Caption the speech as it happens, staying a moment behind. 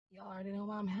Y'all already know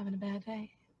why I'm having a bad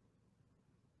day.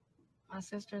 My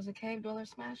sister is a cave dweller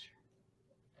smasher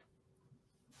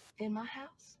in my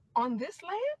house on this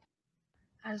land.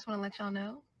 I just want to let y'all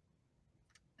know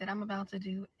that I'm about to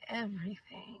do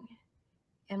everything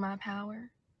in my power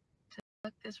to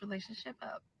fuck this relationship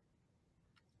up.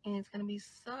 And it's going to be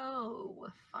so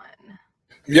fun.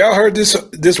 Y'all heard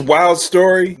this wild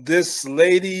story? This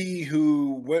lady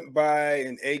who went by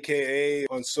an AKA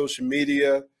on social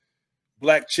media,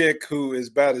 black chick who is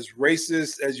about as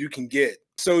racist as you can get.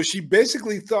 So she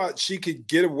basically thought she could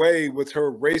get away with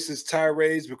her racist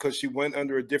tirades because she went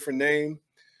under a different name.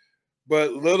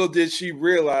 But little did she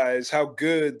realize how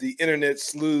good the internet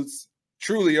sleuths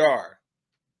truly are.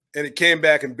 And it came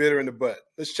back and bit her in the butt.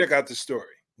 Let's check out the story.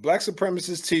 Black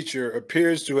supremacist teacher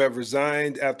appears to have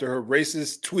resigned after her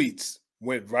racist tweets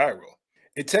went viral.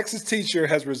 A Texas teacher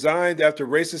has resigned after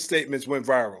racist statements went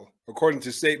viral, according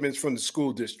to statements from the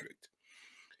school district.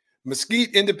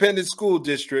 Mesquite Independent School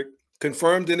District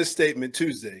confirmed in a statement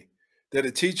Tuesday that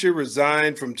a teacher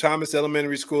resigned from Thomas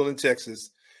Elementary School in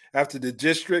Texas after the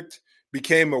district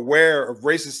became aware of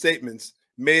racist statements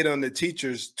made on the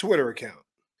teacher's Twitter account.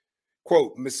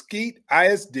 Quote, Mesquite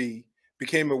ISD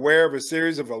became aware of a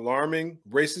series of alarming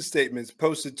racist statements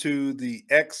posted to the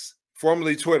X,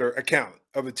 formerly Twitter, account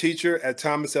of a teacher at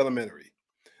Thomas Elementary.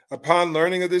 Upon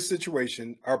learning of this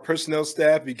situation, our personnel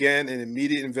staff began an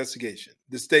immediate investigation.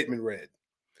 The statement read,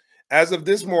 as of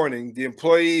this morning, the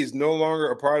employee is no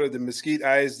longer a part of the Mesquite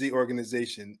ISD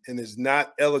organization and is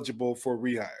not eligible for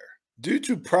rehire. Due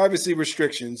to privacy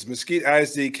restrictions, Mesquite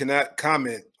ISD cannot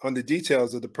comment on the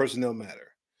details of the personnel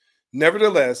matter.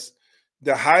 Nevertheless,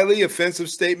 the highly offensive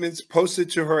statements posted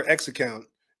to her X account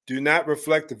do not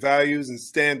reflect the values and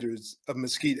standards of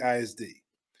Mesquite ISD.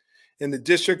 And the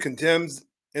district condemns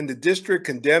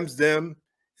them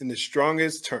in the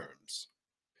strongest terms.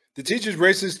 The teacher's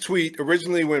racist tweet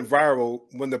originally went viral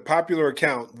when the popular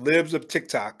account Libs of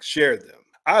TikTok shared them.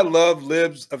 I love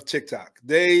Libs of TikTok.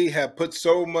 They have put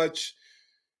so much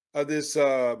of this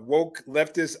woke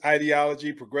leftist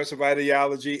ideology, progressive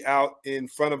ideology out in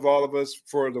front of all of us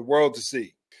for the world to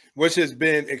see, which has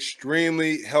been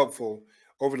extremely helpful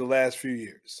over the last few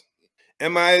years.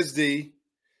 MISD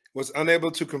was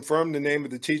unable to confirm the name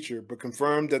of the teacher, but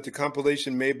confirmed that the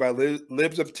compilation made by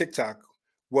Libs of TikTok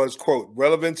was, quote,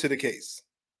 relevant to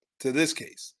this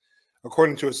case,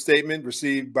 according to a statement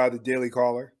received by the Daily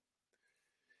Caller.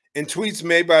 In tweets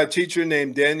made by a teacher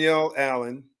named Danielle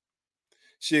Allen,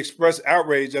 she expressed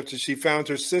outrage after she found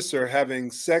her sister having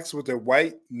sex with a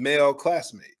white male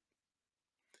classmate,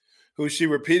 who she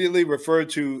repeatedly referred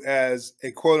to as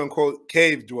a quote-unquote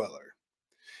cave dweller,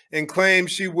 and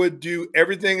claimed she would do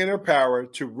everything in her power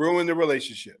to ruin the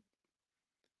relationship.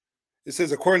 It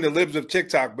says, according to Libs of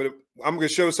TikTok, but I'm going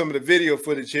to show some of the video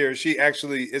footage here. She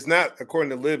actually is not according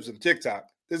to Libs of TikTok.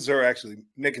 This is her actually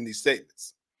making these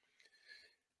statements.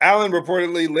 Allen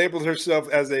reportedly labeled herself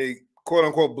as a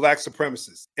quote-unquote black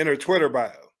supremacist in her Twitter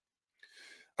bio.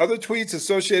 Other tweets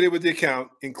associated with the account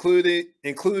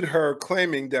include her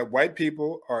claiming that white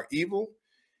people are evil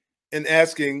and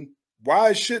asking,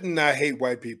 why shouldn't I hate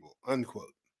white people,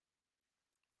 unquote.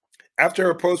 After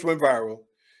her post went viral,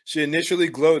 she initially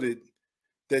gloated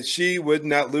that she would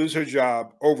not lose her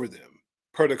job over them,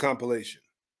 per the compilation.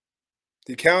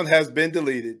 The account has been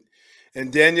deleted,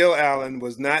 and Danielle Allen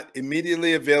was not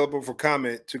immediately available for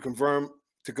comment to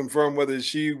confirm whether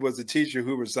she was the teacher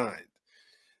who resigned.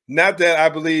 Not that I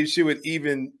believe she would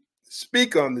even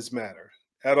speak on this matter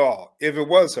at all, if it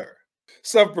was her.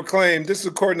 Self-proclaimed, this is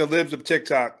according to Libs of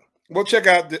TikTok. We'll check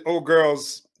out the old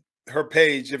girl's, her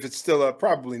page, if it's still up,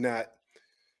 probably not.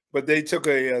 But they took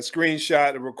a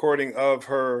screenshot, a recording of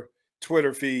her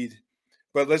Twitter feed.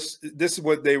 But this is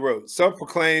what they wrote.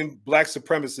 Self-proclaimed black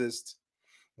supremacist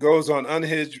goes on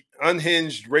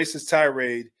unhinged racist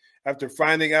tirade after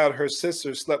finding out her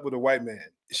sister slept with a white man.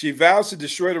 She vows to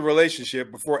destroy the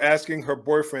relationship before asking her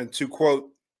boyfriend to, quote,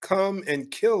 come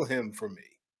and kill him for me,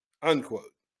 unquote.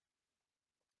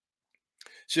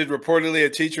 She is reportedly a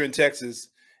teacher in Texas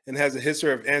and has a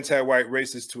history of anti-white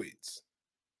racist tweets.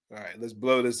 All right, let's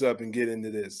blow this up and get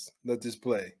into this. Let this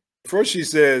play. First, she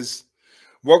says,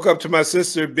 woke up to my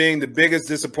sister being the biggest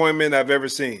disappointment I've ever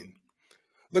seen.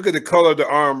 Look at the color of the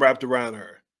arm wrapped around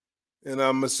her. And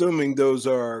I'm assuming those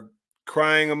are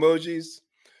crying emojis.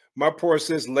 My poor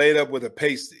sis laid up with a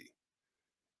pasty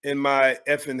in my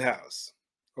effing house.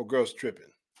 Oh, girl's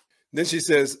tripping. Then she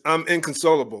says, I'm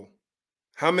inconsolable.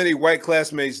 How many white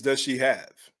classmates does she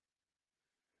have?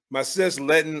 My sis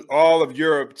letting all of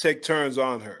Europe take turns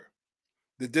on her.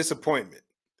 The disappointment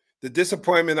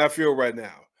I feel right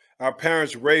now. Our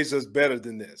parents raised us better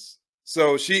than this.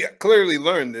 So she clearly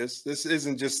learned this. This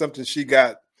isn't just something she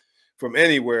got from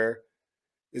anywhere.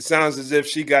 It sounds as if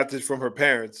she got this from her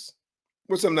parents,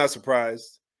 which I'm not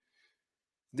surprised.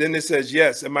 Then it says,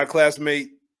 yes, and my classmate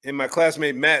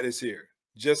Matt is here.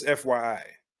 Just FYI.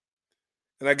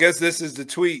 And I guess this is the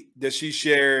tweet that she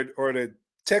shared or the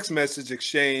text message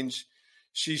exchange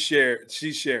she's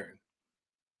sharing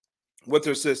with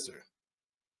her sister.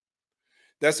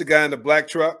 That's the guy in the black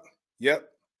truck. Yep.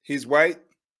 He's white.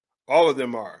 All of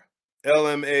them are.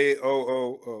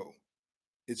 LMAOOO.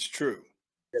 It's true.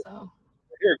 So,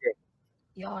 Here we go.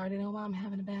 y'all already know why I'm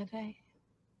having a bad day.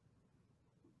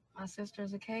 My sister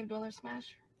is a cave dweller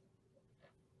smasher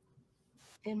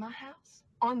in my house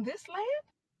on this land.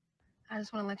 I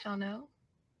just want to let y'all know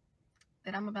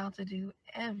that I'm about to do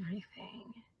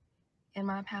everything in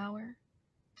my power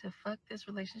to fuck this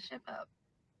relationship up.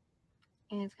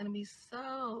 And it's going to be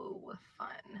so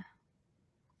fun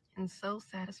and so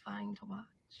satisfying to watch.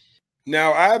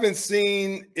 Now, I haven't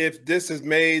seen if this has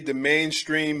made the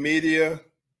mainstream media,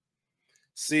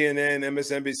 CNN,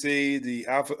 MSNBC, the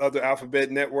other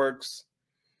alphabet networks.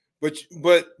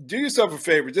 But do yourself a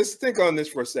favor. Just think on this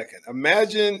for a second.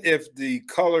 Imagine if the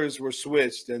colors were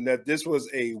switched and that this was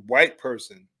a white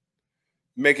person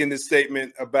making this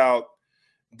statement about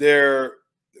their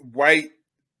white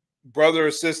brother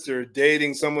or sister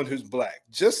dating someone who's black.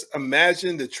 Just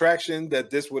imagine the traction that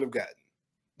this would have gotten.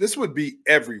 This would be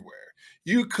everywhere.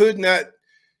 You couldn't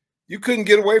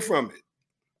get away from it.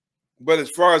 But as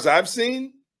far as I've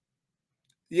seen,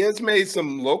 yeah, it's made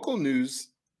some local news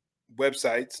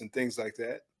websites and things like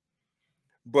that.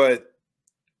 But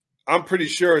I'm pretty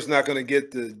sure it's not going to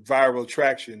get the viral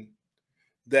traction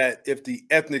that if the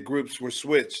ethnic groups were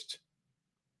switched,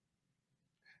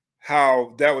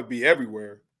 how that would be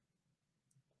everywhere.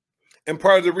 And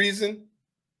part of the reason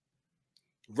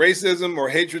racism or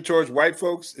hatred towards white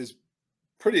folks is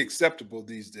pretty acceptable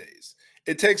these days.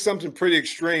 It takes something pretty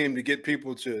extreme to get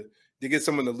people to get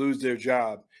someone to lose their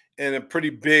job and a pretty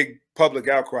big public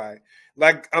outcry.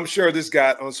 Like I'm sure this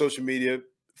got on social media,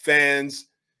 fans,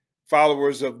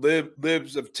 followers of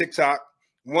libs of TikTok.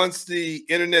 Once the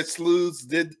internet sleuths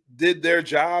did their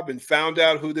job and found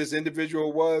out who this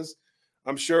individual was,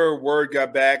 I'm sure word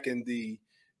got back and the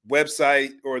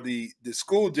website or the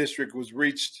school district was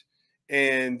reached.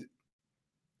 And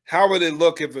how would it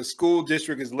look if a school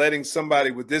district is letting somebody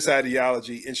with this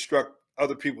ideology instruct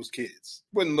other people's kids?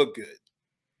 Wouldn't look good.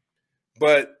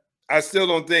 But I still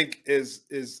don't think as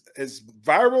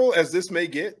viral as this may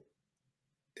get,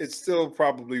 it still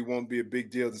probably won't be a big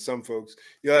deal to some folks.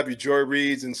 You'll have your Joy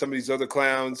Reids and some of these other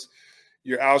clowns,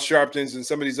 your Al Sharptons and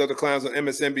some of these other clowns on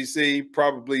MSNBC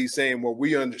probably saying, well,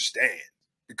 we understand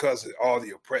because of all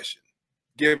the oppression,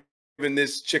 giving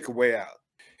this chick a way out.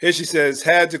 Here she says,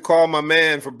 had to call my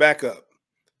man for backup.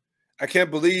 I can't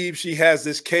believe she has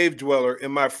this cave dweller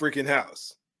in my freaking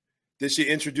house. Did she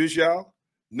introduce y'all?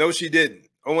 No, she didn't.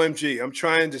 OMG, I'm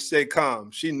trying to stay calm.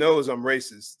 She knows I'm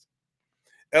racist.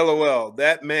 LOL,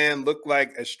 that man looked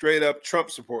like a straight up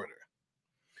Trump supporter.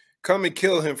 Come and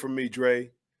kill him for me, Dre.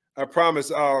 I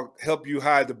promise I'll help you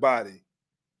hide the body.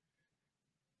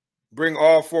 Bring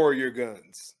all 4 of your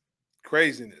guns.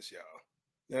 Craziness, y'all.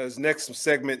 Now, this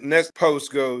next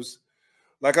post goes,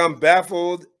 like I'm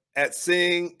baffled at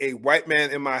seeing a white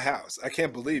man in my house. I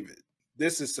can't believe it.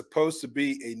 This is supposed to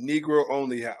be a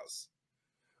Negro-only house.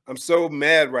 I'm so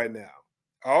mad right now.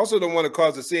 I also don't want to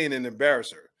cause a scene and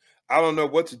embarrass her. I don't know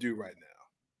what to do right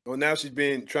now. Well, now she's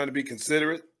trying to be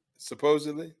considerate,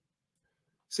 supposedly.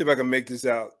 See if I can make this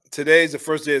out. Today's the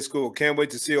first day of school. Can't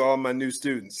wait to see all my new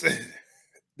students.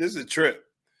 This is a trip.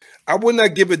 I would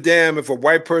not give a damn if a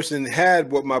white person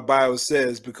had what my bio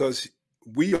says because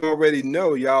we already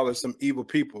know y'all are some evil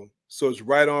people. So it's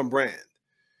right on brand.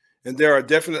 And there are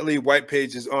definitely white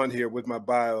pages on here with my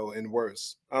bio and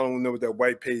worse. I don't know what that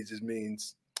white pages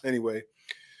means. Anyway,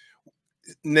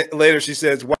 later she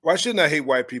says, why shouldn't I hate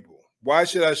white people? Why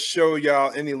should I show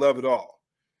y'all any love at all?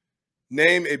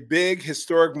 Name a big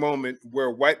historic moment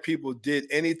where white people did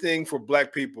anything for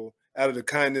black people out of the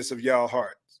kindness of y'all's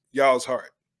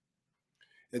heart.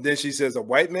 And then she says, a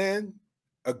white man?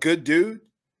 A good dude?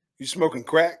 You smoking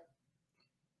crack?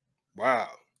 Wow.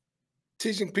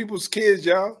 Teaching people's kids,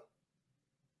 y'all.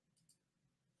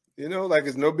 You know, like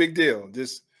it's no big deal.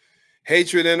 Just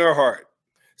hatred in her heart.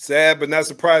 Sad, but not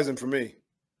surprising for me.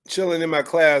 Chilling in my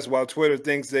class while Twitter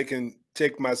thinks they can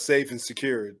take my safe and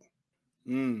secured.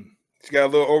 She got a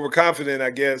little overconfident,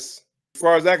 I guess. As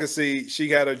far as I can see, she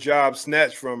got her job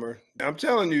snatched from her. I'm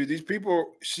telling you, these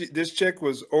people, this chick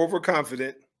was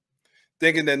overconfident,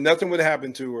 thinking that nothing would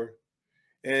happen to her,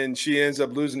 and she ends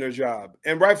up losing her job.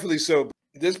 And rightfully so.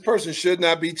 This person should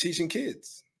not be teaching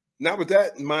kids. Not with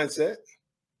that mindset.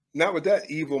 Not with that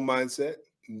evil mindset.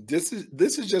 This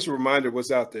is just a reminder of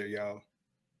what's out there, y'all.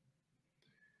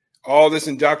 All this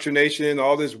indoctrination,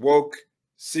 all this woke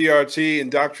CRT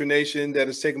indoctrination that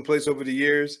has taken place over the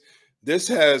years, this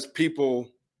is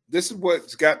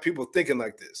what's got people thinking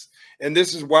like this. And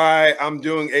this is why I'm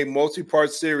doing a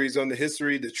multi-part series on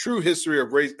the true history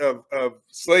of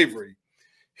slavery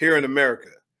here in America,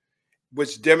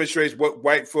 which demonstrates what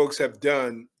white folks have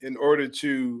done in order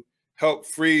to help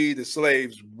free the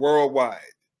slaves worldwide.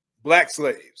 Black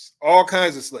slaves, all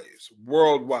kinds of slaves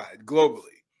worldwide,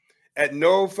 globally, at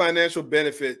no financial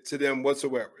benefit to them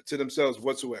whatsoever, to themselves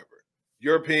whatsoever.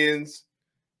 Europeans,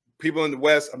 people in the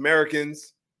West,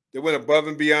 Americans, they went above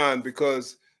and beyond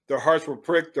because their hearts were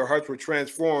pricked, their hearts were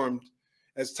transformed.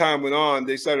 As time went on,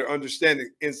 they started understanding.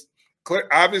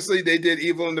 Obviously, they did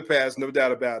evil in the past, no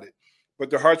doubt about it, but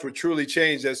their hearts were truly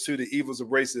changed as to the evils of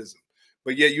racism.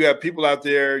 But yet you have people out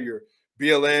there, your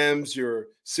BLMs, your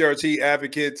CRT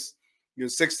advocates, your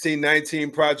 1619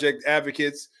 Project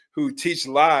advocates who teach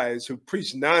lies, who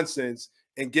preach nonsense,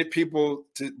 and get people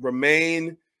to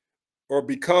remain or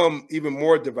become even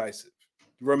more divisive,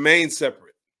 remain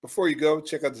separate. Before you go,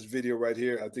 check out this video right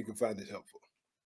here. I think you'll find it helpful.